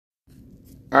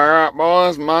Alright,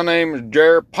 boys, my name is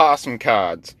Jared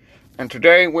Possumcods, and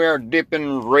today we are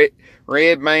dipping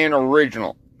Red Man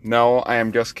Original. No, I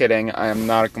am just kidding. I am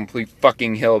not a complete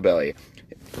fucking hillbilly.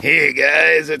 Hey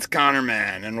guys, it's Connor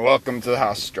Man, and welcome to the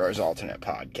House of Stars Alternate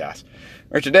Podcast.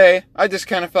 Where today, I just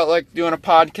kind of felt like doing a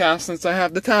podcast since I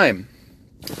have the time.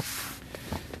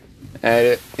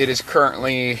 And it is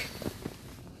currently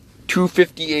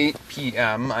 2:58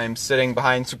 p.m. I'm sitting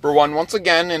behind Super One once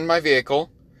again in my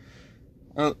vehicle.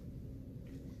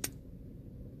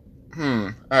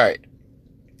 Alright.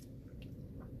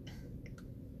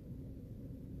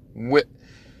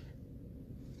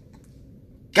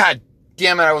 God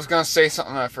damn it, I was gonna say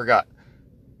something I forgot.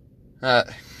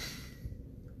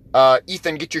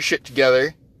 Ethan, get your shit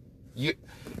together. You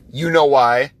know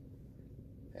why.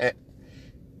 Hey.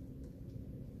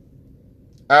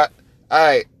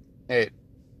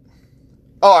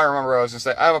 Oh, I remember what I was gonna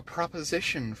say. I have a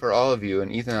proposition for all of you,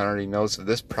 and Ethan already knows of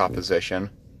this proposition.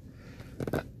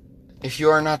 If you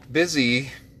are not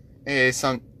busy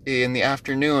in the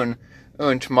afternoon,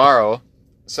 and tomorrow,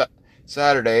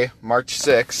 Saturday, March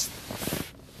 6th,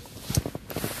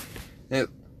 it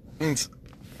means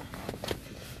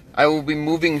I will be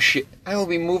moving shit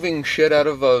out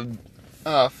of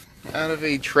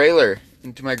a trailer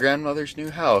into my grandmother's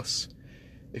new house.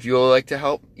 If you would like to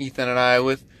help Ethan and I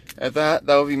with that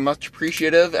would be much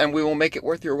appreciative, and we will make it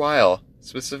worth your while.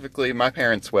 Specifically, my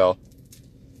parents will.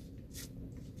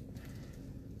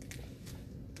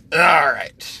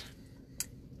 Alright.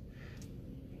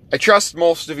 I trust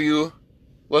most of you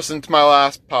listened to my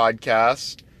last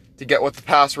podcast to get what the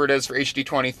password is for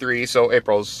HD23, so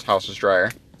April's House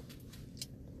Destroyer.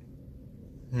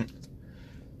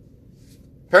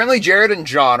 Apparently Jared and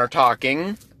John are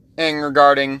talking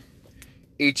regarding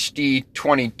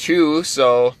HD22,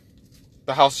 so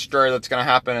the House Destroyer that's going to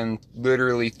happen in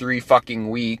literally 3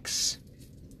 fucking weeks.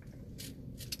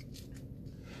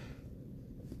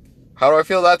 How do I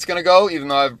feel that's going to go, even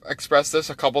though I've expressed this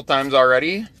a couple times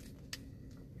already?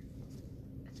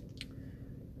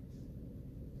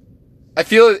 I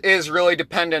feel it is really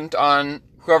dependent on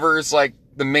whoever's, like,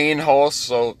 the main host,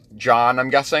 so John,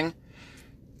 I'm guessing.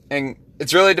 And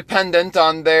it's really dependent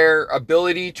on their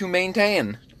ability to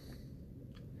maintain.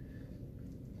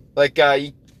 Like,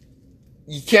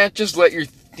 you can't just let your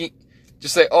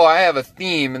just say, oh, I have a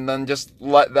theme, and then just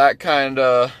let that kind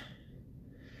of...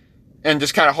 And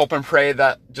just kind of hope and pray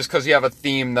that just because you have a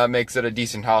theme that makes it a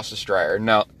decent House Destroyer.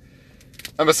 No.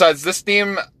 And besides, this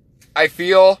theme, I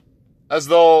feel as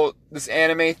though this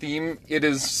anime theme, it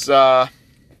is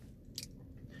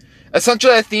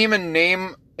essentially a theme in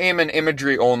name, aim, and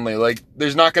imagery only. Like,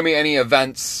 there's not going to be any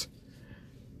events,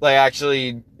 like,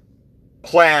 actually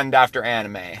planned after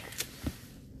anime.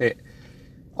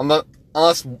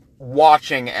 Unless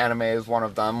watching anime is one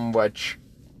of them, which,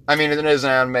 I mean, it is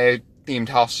an anime themed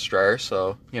House Destroyer,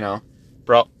 so, you know,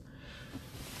 bro.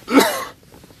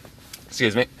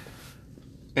 Excuse me.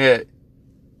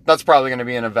 That's probably going to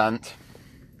be an event.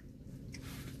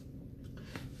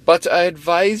 But I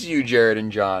advise you, Jared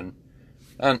and John,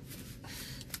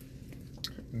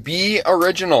 be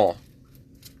original.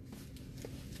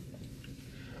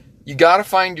 You gotta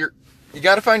find your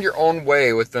own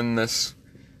way within this,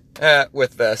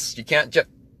 with this. You can't just,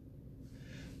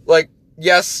 like,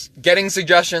 yes, getting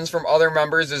suggestions from other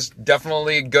members is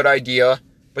definitely a good idea,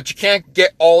 but you can't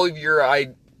get all of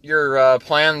your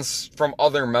plans from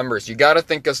other members. You gotta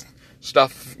think of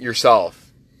stuff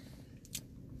yourself.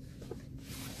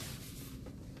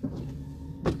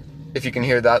 If you can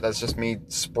hear that, that's just me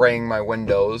spraying my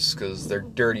windows, because they're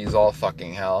dirty as all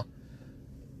fucking hell.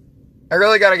 I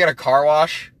really gotta get a car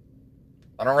wash.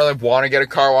 I don't really want to get a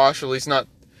car wash, at least not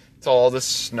until all this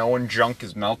snow and junk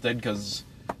is melted, because...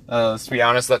 to be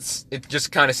honest, it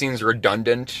just kind of seems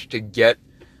redundant to get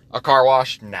a car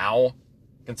wash now,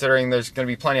 considering there's going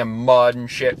to be plenty of mud and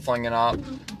shit flinging up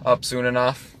soon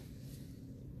enough.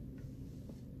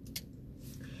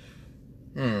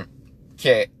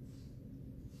 Okay.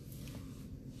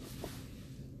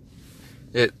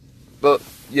 But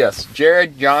yes,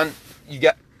 Jared, John, you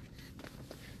get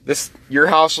this. Your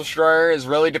House Destroyer is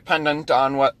really dependent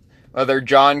on whether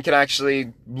John can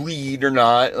actually lead or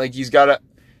not. Like, you gotta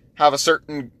have a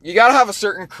certain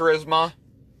charisma.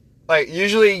 Like,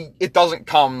 usually it doesn't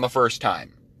come the first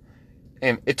time.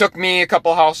 And it took me a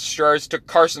couple House Destroyers, took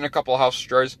Carson a couple House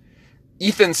Destroyers.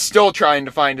 Ethan's still trying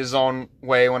to find his own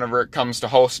way whenever it comes to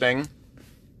hosting.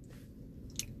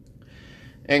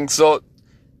 And so,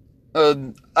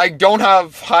 I don't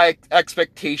have high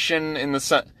expectation in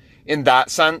that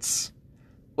sense.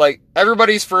 Like,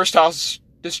 everybody's first House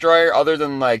Destroyer, other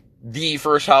than, like, the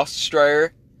first House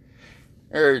Destroyer,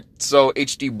 So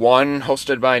HD1,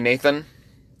 hosted by Nathan.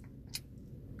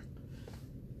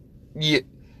 Yeah,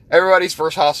 everybody's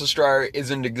first House Destroyer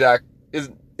isn't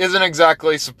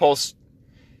exactly supposed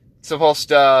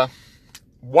to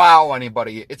wow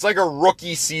anybody. It's like a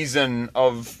rookie season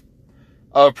of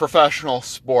professional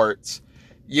sports.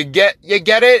 You get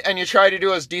it, and you try to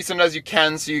do as decent as you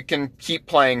can so you can keep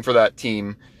playing for that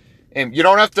team. And you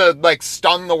don't have to like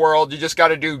stun the world. You just got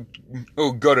to do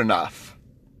good enough.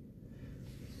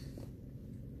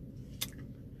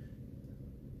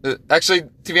 Actually,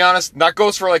 to be honest, that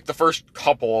goes for like the first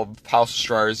couple of House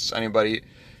Destroyers anybody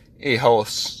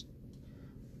hosts.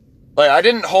 Like, I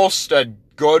didn't host a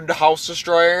good House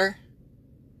Destroyer.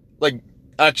 Like,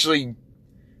 actually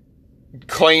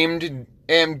claimed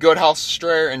good House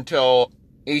Destroyer until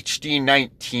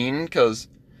HD19, because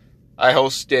I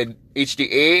hosted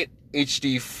HD8,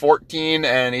 HD14,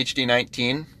 and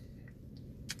HD19.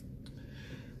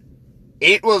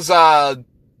 8 was,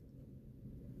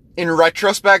 in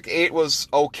retrospect, 8 was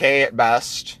okay at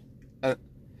best.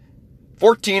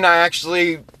 14, I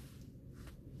actually,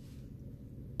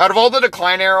 out of all the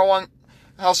Decline Era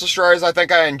House Destroyers, I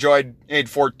think I enjoyed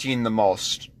 14 the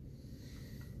most.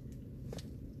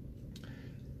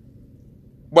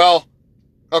 Well,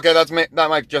 okay, that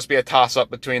might just be a toss-up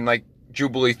between, like,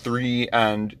 Jubilee 3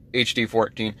 and HD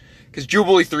 14. Because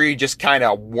Jubilee 3 just kind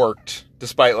of worked,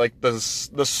 despite, like, the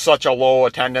such a low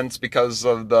attendance because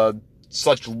of the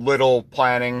such little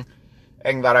planning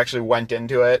and that actually went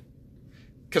into it.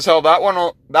 Because hell, that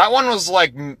one was,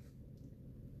 like,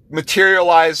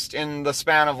 materialized in the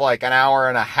span of, like, an hour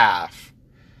and a half.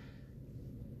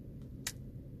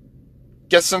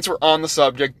 Guess since we're on the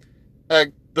subject,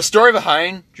 the story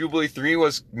behind Jubilee 3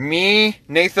 was me,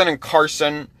 Nathan, and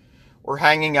Carson were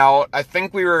hanging out. I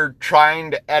think we were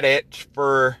trying to edit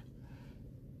for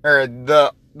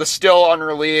the still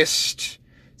unreleased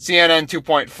CNN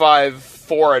 2.5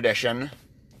 4 edition.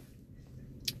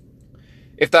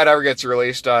 If that ever gets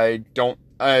released, I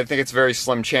think it's a very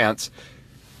slim chance.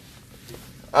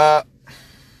 And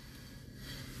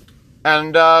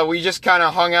we just kind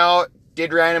of hung out,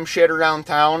 did random shit around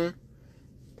town,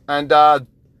 and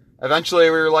eventually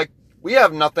we were like, we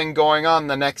have nothing going on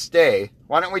the next day.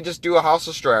 Why don't we just do a House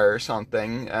Destroyer or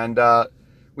something? And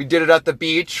we did it at the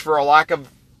beach for a lack of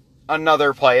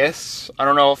another place. I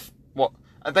don't know if, well,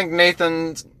 I think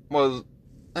Nathan's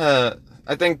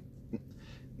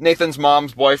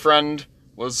mom's boyfriend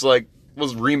was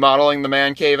remodeling the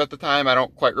man cave at the time. I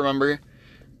don't quite remember.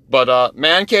 But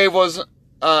man cave was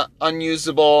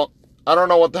unusable. I don't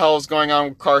know what the hell is going on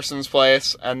with Carson's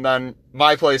place, and then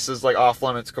my place is like off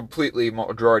limits completely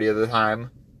majority of the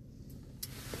time.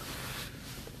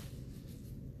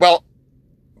 Well,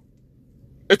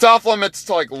 it's off limits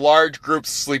to like large groups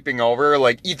sleeping over.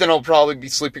 Like Ethan will probably be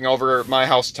sleeping over at my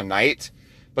house tonight,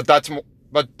 but that's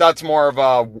more of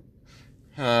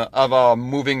a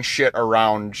moving shit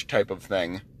around type of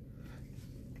thing.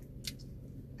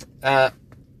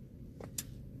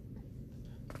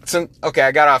 Okay,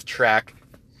 I got off track.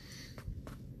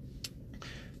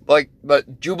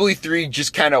 But Jubilee 3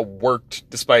 just kind of worked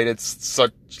despite its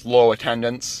such low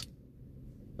attendance.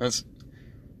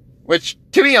 Which,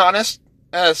 to be honest,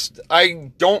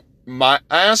 I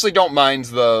honestly don't mind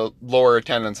the lower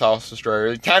attendance House Destroyer.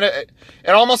 It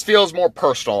almost feels more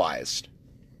personalized.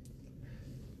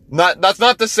 That's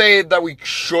not to say that we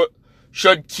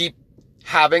should keep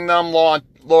having them low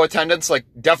attendance. Like,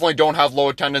 definitely don't have low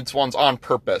attendance ones on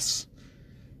purpose.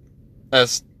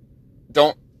 Unless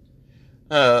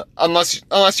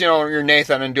you know you're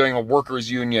Nathan and doing a workers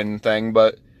union thing,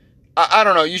 but I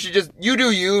don't know. You should you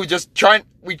do you. Just try.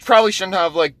 We probably shouldn't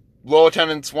have like low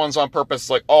attendance ones on purpose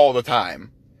like all the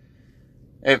time.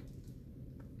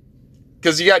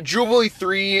 Because you got Jubilee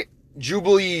 3,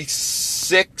 Jubilee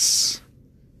 6.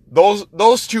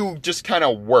 Those two just kind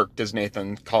of worked, as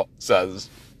Nathan says.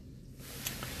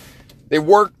 They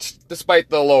worked despite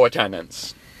the low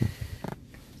attendance.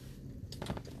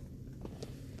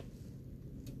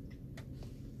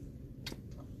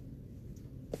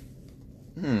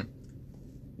 Now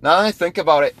that I think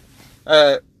about it,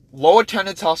 low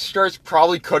attendance House Destroyers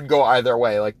probably could go either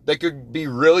way. Like, they could be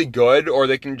really good, or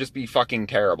they can just be fucking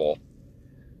terrible.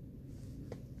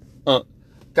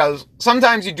 Because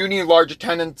sometimes you do need large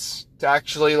attendance to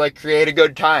actually, like, create a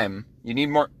good time. You need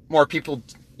more people.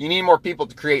 You need more people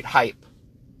to create hype.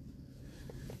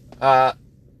 And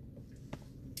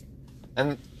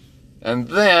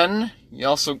then you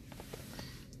also,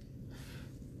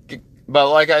 but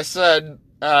like I said,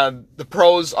 the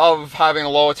pros of having a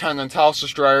low attendance House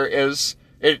Destroyer is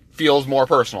it feels more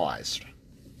personalized.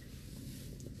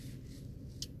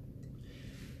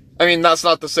 I mean, that's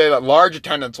not to say that large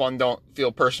attendance one don't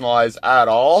feel personalized at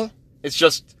all. It's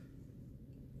just,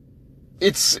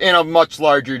 it's in a much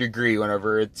larger degree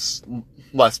whenever it's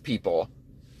less people.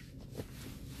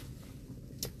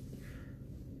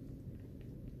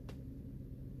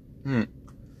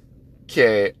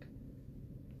 Okay.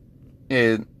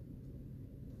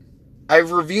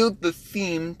 I've reviewed the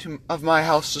theme of my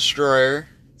House Destroyer.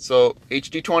 So,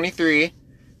 HD23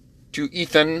 to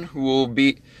Ethan, who will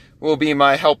be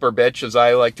my helper bitch, as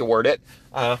I like to word it.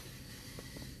 I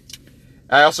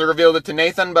also revealed it to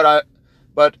Nathan, but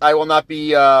I will not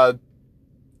be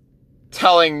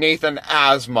telling Nathan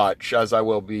as much as I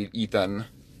will be Ethan.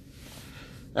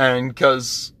 And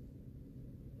because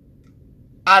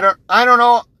I don't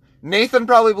know, Nathan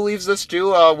probably believes this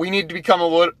too. We need to become a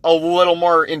little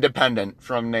more independent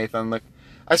from Nathan. Like,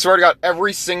 I swear to God,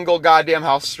 every single goddamn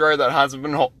House Destroyer that hasn't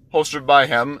been hosted by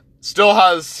him still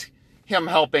has him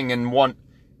helping in one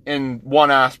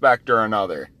aspect or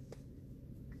another.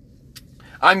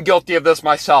 I'm guilty of this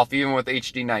myself, even with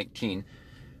HD19.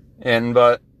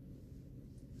 But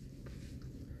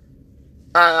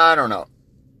I don't know.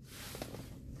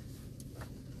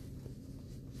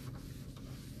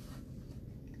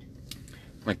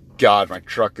 My God, my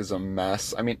truck is a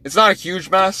mess. I mean, it's not a huge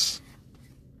mess,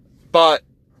 but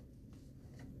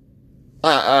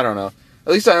I don't know.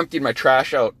 At least I emptied my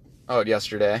trash out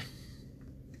yesterday.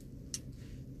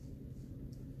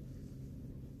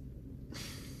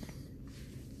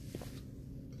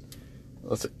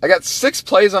 Let's see. I got 6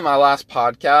 plays on my last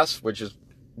podcast, which is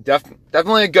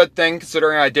definitely a good thing,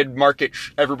 considering I did mark it.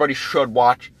 Everybody should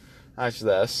watch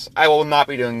this. I will not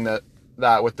be doing that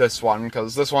with this one,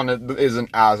 because this one isn't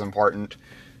as important.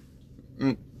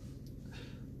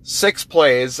 6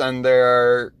 plays, and there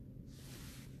are,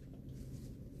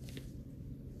 I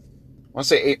want to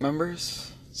say 8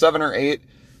 members? 7 or 8?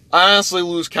 I honestly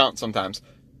lose count sometimes.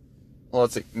 Well,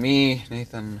 let's see. Me,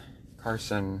 Nathan,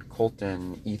 Carson,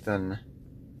 Colton, Ethan,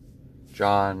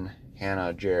 John,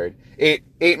 Hannah, Jared.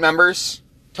 8 members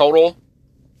total.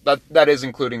 That is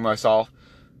including myself.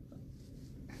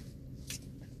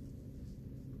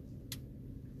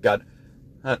 God.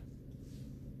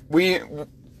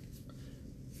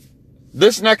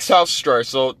 This next House Destroyer,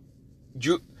 so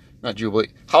not Jubilee,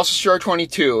 House Destroyer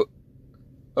 22.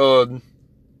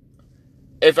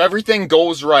 If everything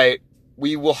goes right,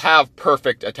 we will have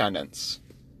perfect attendance.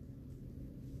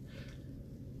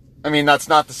 I mean, that's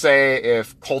not to say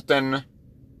if Colton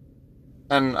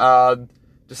and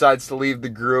decides to leave the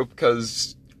group,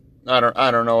 because I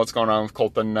don't know what's going on with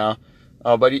Colton now.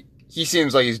 But he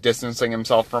seems like he's distancing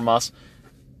himself from us.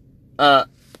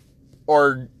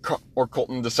 Or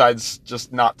Colton decides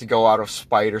just not to go out of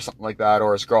spite or something like that,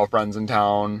 or his girlfriend's in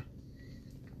town.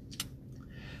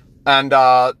 And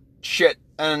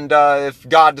if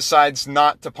God decides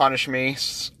not to punish me,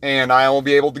 and I will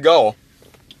be able to go.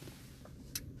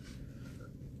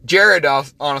 Jared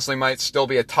honestly might still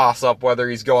be a toss-up whether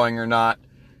he's going or not.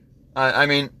 I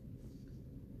mean,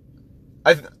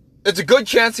 it's a good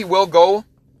chance he will go.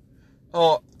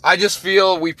 Oh, I just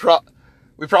feel we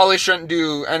probably shouldn't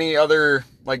do any other,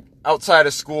 like, outside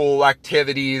of school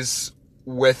activities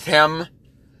with him.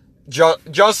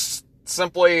 Just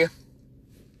simply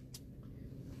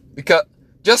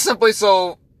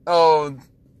so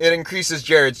it increases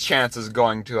Jared's chances of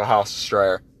going to a House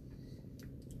Destroyer.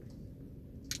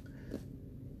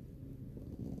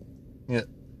 Yeah.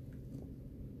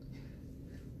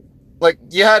 Like,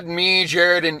 you had me,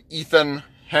 Jared, and Ethan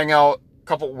hang out a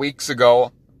couple weeks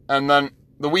ago, and then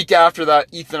the week after that,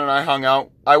 Ethan and I hung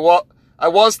out. I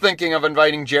was thinking of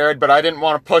inviting Jared, but I didn't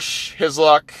want to push his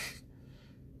luck,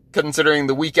 considering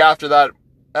the week after that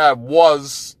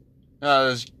was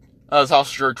House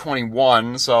Destroyer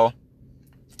 21, so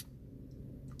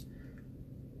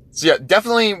yeah,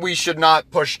 definitely we should not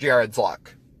push Jared's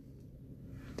luck.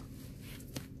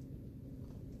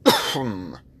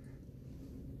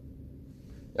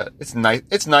 Yeah, it's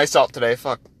nice out today,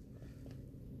 fuck.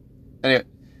 Anyway,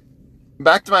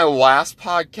 back to my last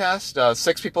podcast.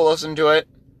 6 people listened to it,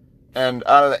 and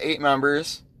out of the 8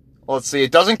 members, let's see,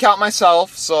 it doesn't count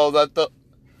myself, so that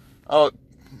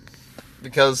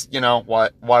because, you know,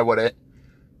 why would it?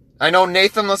 I know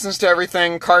Nathan listens to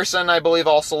everything. Carson, I believe,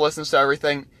 also listens to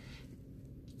everything.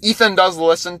 Ethan does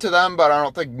listen to them, but I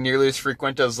don't think nearly as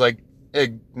frequent as, like,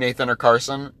 Nathan or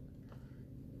Carson.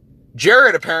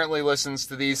 Jared apparently listens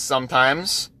to these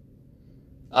sometimes.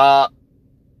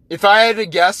 If I had to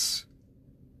guess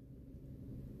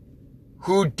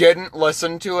who didn't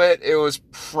listen to it, it was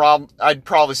I'd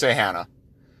probably say Hannah.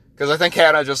 Because I think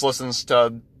Hannah just listens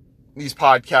to these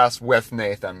podcasts with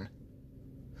Nathan.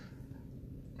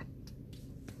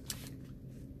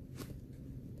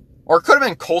 Or it could have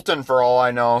been Colton for all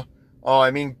I know. Oh,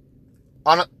 I mean,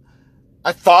 I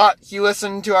thought he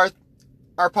listened to our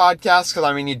podcast, because,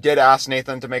 I mean, you did ask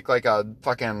Nathan to make, like, a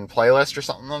fucking playlist or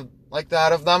something like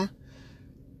that of them.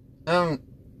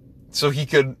 So he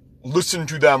could listen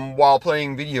to them while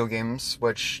playing video games,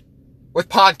 which, with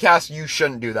podcasts, you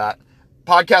shouldn't do that.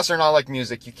 Podcasts are not like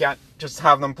music. You can't just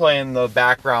have them play in the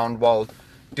background while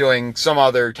doing some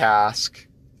other task.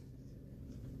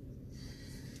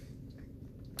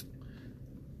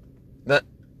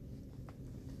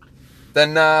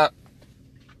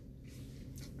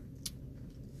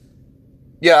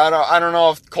 Yeah, I don't know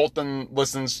if Colton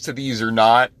listens to these or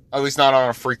not. At least not on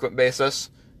a frequent basis.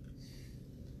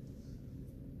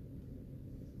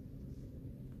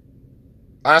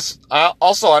 I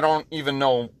don't even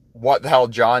know what the hell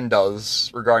John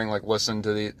does regarding, like, listen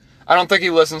to the... I don't think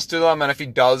he listens to them, and if he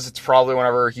does, it's probably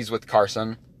whenever he's with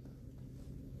Carson.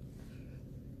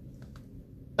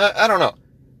 I don't know.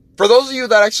 For those of you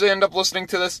that actually end up listening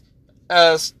to this,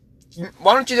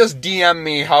 why don't you just DM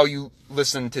me how you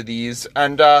listen to these,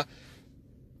 and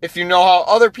if you know how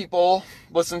other people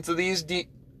listen to these,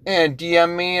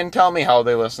 DM me and tell me how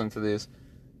they listen to these.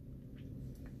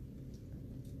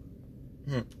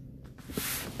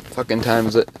 Fucking time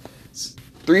is it? It's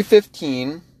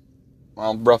 3:15.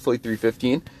 Well, roughly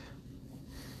 3:15.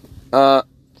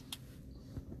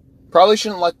 Probably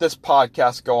shouldn't let this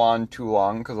podcast go on too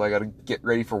long, because I gotta get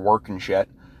ready for work and shit.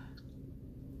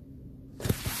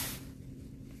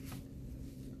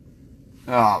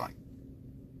 Oh my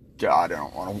god, I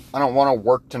don't want to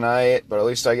work tonight, but at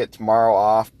least I get tomorrow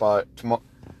off. But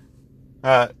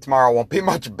tomorrow won't be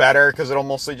much better, because it'll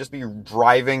mostly just be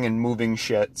driving and moving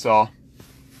shit. So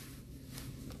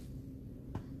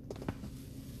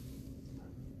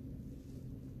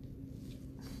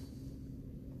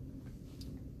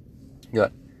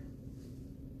good.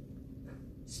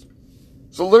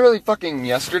 So literally fucking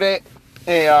yesterday,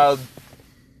 I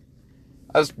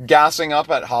was gassing up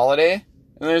at Holiday,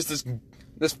 and there's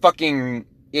this fucking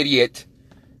idiot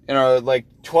in a, like,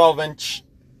 12-inch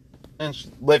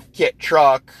lift kit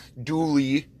truck,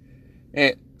 dually.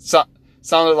 It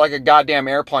sounded like a goddamn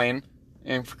airplane,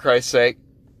 and for Christ's sake.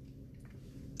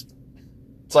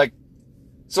 It's like,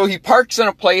 so he parks in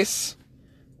a place,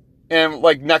 and,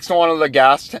 like, next to one of the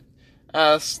gas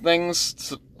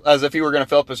things, as if he were gonna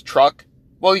fill up his truck.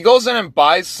 Well, he goes in and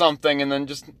buys something, and then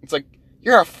it's like,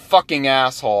 you're a fucking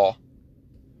asshole.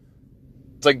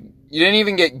 It's like, you didn't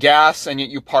even get gas, and yet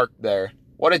you parked there.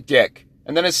 What a dick.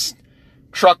 And then his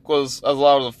truck was as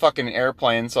loud as a fucking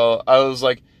airplane, so I was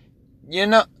like,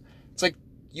 it's like,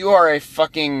 you are a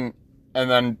fucking...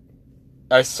 And then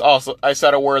I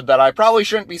said a word that I probably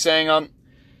shouldn't be saying on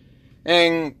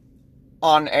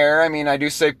air. I mean, I do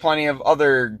say plenty of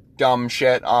other dumb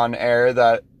shit on air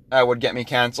that would get me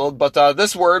canceled, but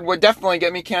this word would definitely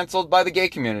get me canceled by the gay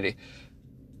community.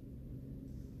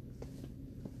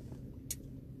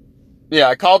 Yeah,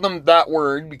 I called them that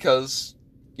word because,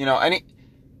 it's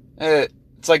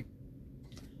like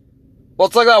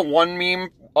that one meme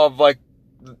of, like,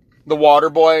 the water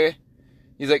boy.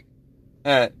 He's like,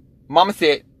 Mama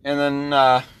said, and then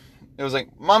it was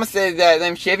like, Mama said that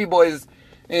them Chevy boys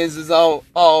is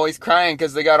always crying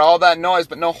because they got all that noise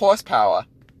but no horsepower.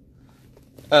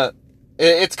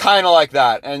 It's kind of like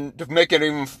that, and to make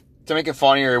it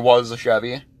funnier, it was a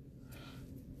Chevy.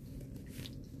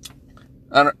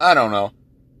 I don't know.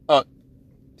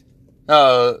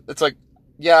 It's like,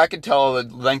 yeah, I can tell the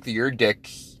length of your dick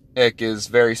is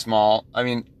very small. I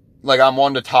mean, like, I'm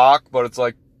one to talk, but it's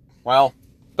like, well,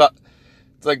 fuck.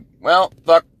 It's like, well,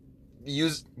 fuck.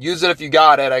 Use it if you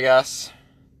got it, I guess.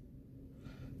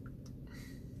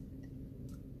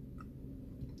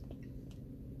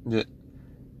 Yeah.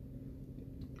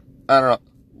 I don't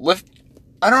know.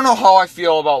 I don't know how I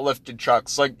feel about lifted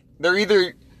trucks. Like, they're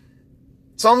either...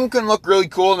 Some can look really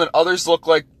cool, and then others look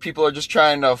like people are just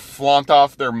trying to flaunt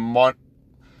off their money,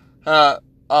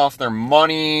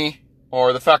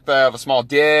 or the fact that I have a small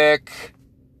dick.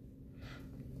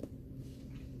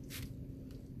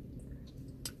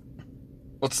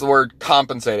 What's the word?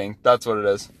 Compensating. That's what it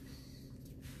is.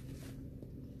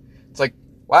 It's like,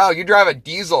 wow, you drive a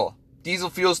diesel.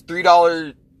 Diesel fuel's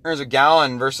 $3 a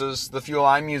gallon versus the fuel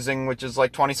I'm using, which is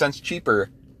like 20 cents cheaper.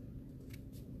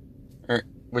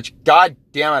 Which, god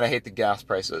damn it, I hate the gas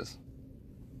prices.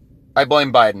 I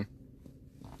blame Biden.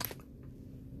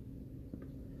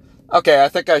 Okay, I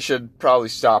think I should probably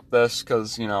stop this,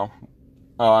 because,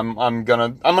 I'm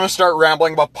gonna start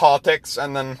rambling about politics,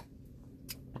 and then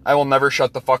I will never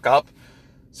shut the fuck up.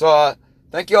 So,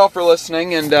 thank you all for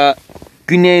listening, and,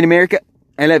 good night, America.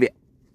 I love you.